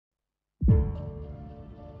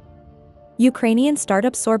Ukrainian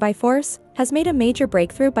startup SorbiForce has made a major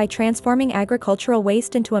breakthrough by transforming agricultural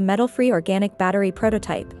waste into a metal-free organic battery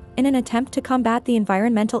prototype, in an attempt to combat the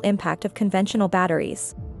environmental impact of conventional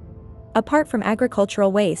batteries. Apart from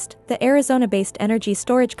agricultural waste, the Arizona-based energy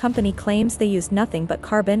storage company claims they use nothing but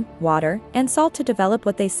carbon, water, and salt to develop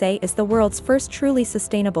what they say is the world's first truly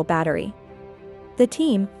sustainable battery. The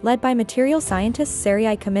team, led by material scientist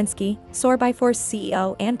Serhiy Kaminsky, SorbiForce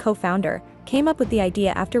CEO and co-founder, came up with the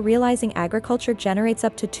idea after realizing agriculture generates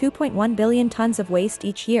up to 2.1 billion tons of waste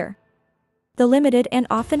each year. The limited and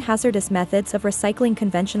often hazardous methods of recycling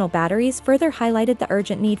conventional batteries further highlighted the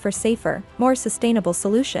urgent need for safer, more sustainable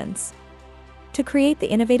solutions. To create the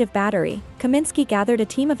innovative battery, Kaminsky gathered a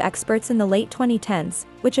team of experts in the late 2010s,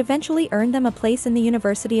 which eventually earned them a place in the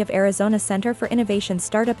University of Arizona Center for Innovation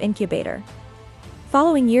Startup Incubator.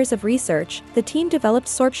 Following years of research, the team developed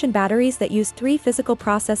sorption batteries that use 3 physical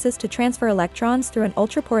processes to transfer electrons through an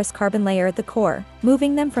ultraporous carbon layer at the core,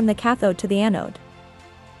 moving them from the cathode to the anode.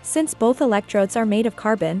 Since both electrodes are made of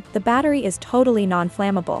carbon, the battery is totally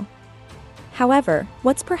non-flammable. However,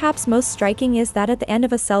 what's perhaps most striking is that at the end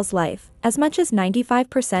of a cell's life, as much as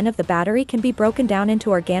 95% of the battery can be broken down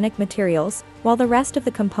into organic materials, while the rest of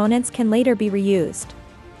the components can later be reused.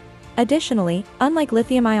 Additionally, unlike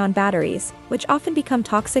lithium-ion batteries, which often become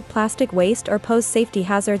toxic plastic waste or pose safety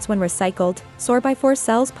hazards when recycled, SorbiForce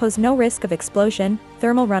cells pose no risk of explosion,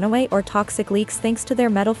 thermal runaway or toxic leaks thanks to their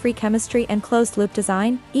metal-free chemistry and closed-loop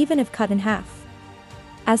design, even if cut in half.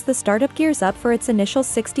 As the startup gears up for its initial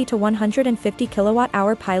 60 to 150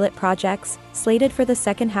 kilowatt-hour pilot projects, slated for the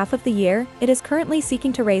second half of the year, it is currently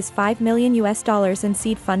seeking to raise $5 million in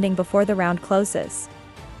seed funding before the round closes.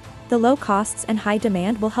 The low costs and high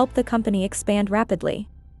demand will help the company expand rapidly.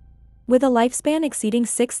 With a lifespan exceeding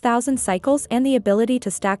 6,000 cycles and the ability to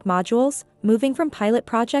stack modules, moving from pilot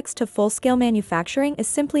projects to full-scale manufacturing is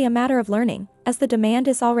simply a matter of learning, as the demand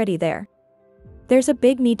is already there. There's a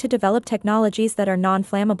big need to develop technologies that are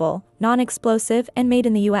non-flammable, non-explosive, and made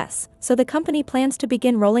in the US, so the company plans to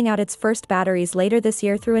begin rolling out its first batteries later this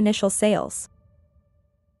year through initial sales.